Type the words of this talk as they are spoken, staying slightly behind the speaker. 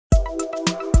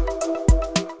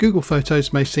Google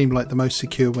Photos may seem like the most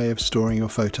secure way of storing your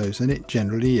photos, and it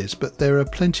generally is, but there are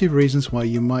plenty of reasons why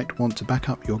you might want to back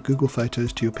up your Google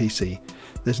Photos to your PC.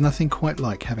 There's nothing quite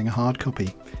like having a hard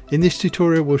copy. In this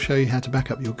tutorial we'll show you how to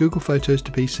back up your Google Photos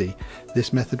to PC.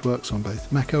 This method works on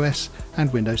both macOS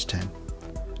and Windows 10.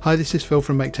 Hi, this is Phil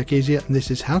from Make Tech Easier, and this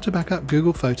is how to back up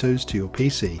Google Photos to your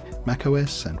PC,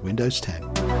 macOS and Windows 10.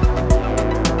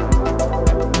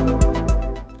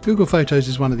 Google Photos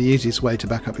is one of the easiest ways to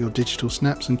back up your digital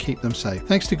snaps and keep them safe.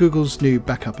 Thanks to Google's new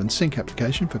Backup and Sync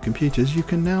application for computers, you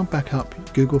can now back up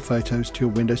Google Photos to your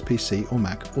Windows PC or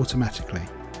Mac automatically.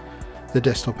 The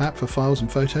desktop app for files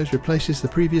and photos replaces the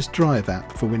previous Drive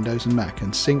app for Windows and Mac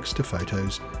and syncs to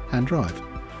Photos and Drive.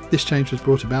 This change was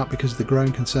brought about because of the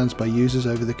growing concerns by users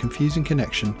over the confusing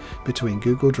connection between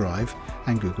Google Drive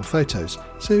and Google Photos,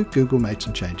 so Google made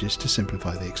some changes to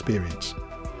simplify the experience.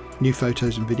 New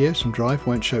photos and videos from Drive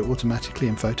won't show automatically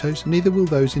in Photos, neither will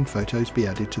those in Photos be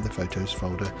added to the Photos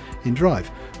folder in Drive.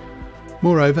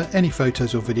 Moreover, any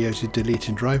photos or videos you delete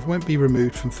in Drive won't be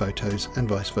removed from Photos and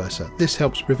vice versa. This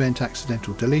helps prevent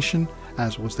accidental deletion,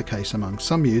 as was the case among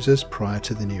some users prior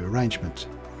to the new arrangement.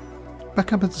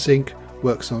 Backup and Sync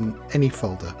works on any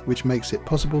folder, which makes it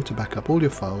possible to back up all your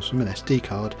files from an SD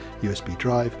card, USB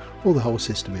drive, or the whole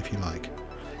system if you like.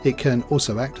 It can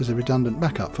also act as a redundant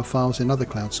backup for files in other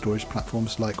cloud storage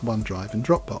platforms like OneDrive and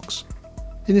Dropbox.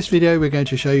 In this video we're going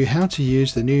to show you how to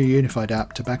use the new unified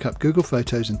app to back up Google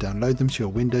Photos and download them to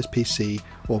your Windows PC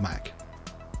or Mac.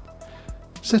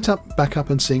 Set up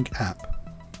Backup and Sync app.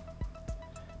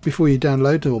 Before you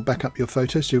download or back up your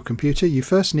photos to your computer, you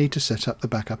first need to set up the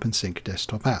Backup and Sync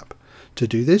desktop app. To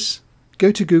do this,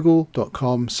 go to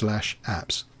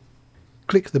google.com/apps.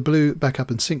 Click the blue Backup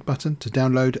and Sync button to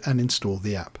download and install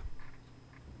the app.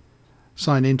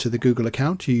 Sign in to the Google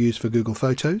account you use for Google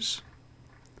Photos.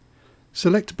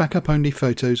 Select Backup Only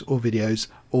Photos or Videos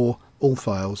or All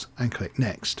Files and click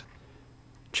Next.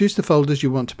 Choose the folders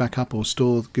you want to back up or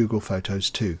store Google Photos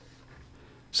to.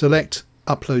 Select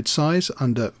Upload Size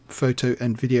under Photo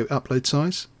and Video Upload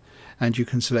Size, and you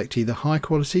can select either High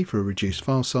Quality for a reduced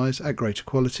file size at greater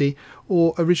quality,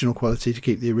 or Original Quality to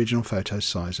keep the original photo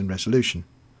size and resolution.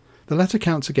 The latter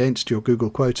counts against your Google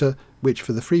quota, which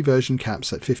for the free version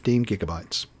caps at 15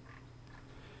 GB.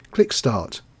 Click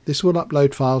Start. This will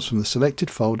upload files from the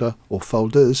selected folder or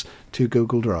folders to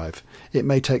Google Drive. It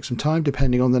may take some time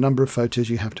depending on the number of photos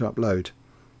you have to upload.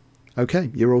 Okay,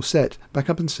 you're all set.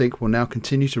 Backup and Sync will now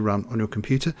continue to run on your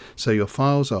computer, so your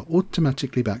files are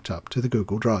automatically backed up to the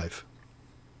Google Drive.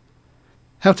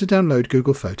 How to download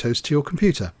Google Photos to your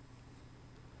computer.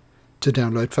 To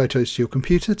download photos to your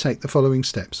computer, take the following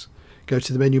steps. Go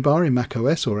to the menu bar in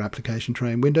macOS or Application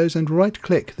Tray in Windows and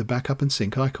right-click the Backup and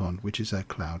Sync icon, which is a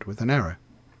cloud with an arrow.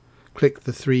 Click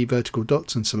the three vertical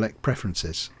dots and select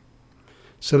Preferences.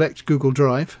 Select Google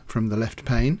Drive from the left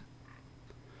pane.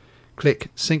 Click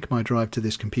Sync my drive to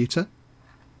this computer.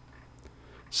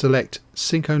 Select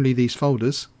Sync only these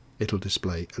folders. It'll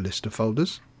display a list of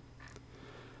folders.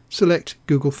 Select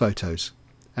Google Photos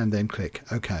and then click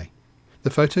OK. The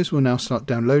photos will now start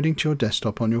downloading to your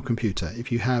desktop on your computer. If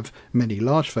you have many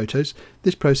large photos,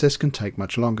 this process can take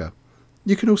much longer.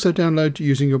 You can also download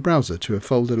using your browser to a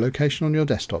folder location on your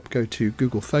desktop. Go to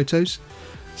Google Photos,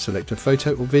 select a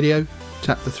photo or video,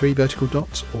 tap the three vertical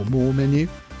dots or More menu.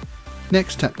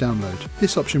 Next, tap Download.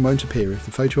 This option won't appear if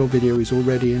the photo or video is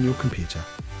already in your computer.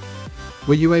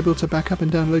 Were you able to back up and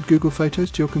download Google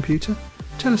Photos to your computer?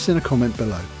 Tell us in a comment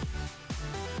below.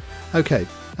 Okay,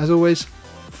 as always,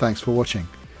 thanks for watching.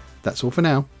 That's all for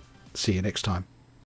now. See you next time.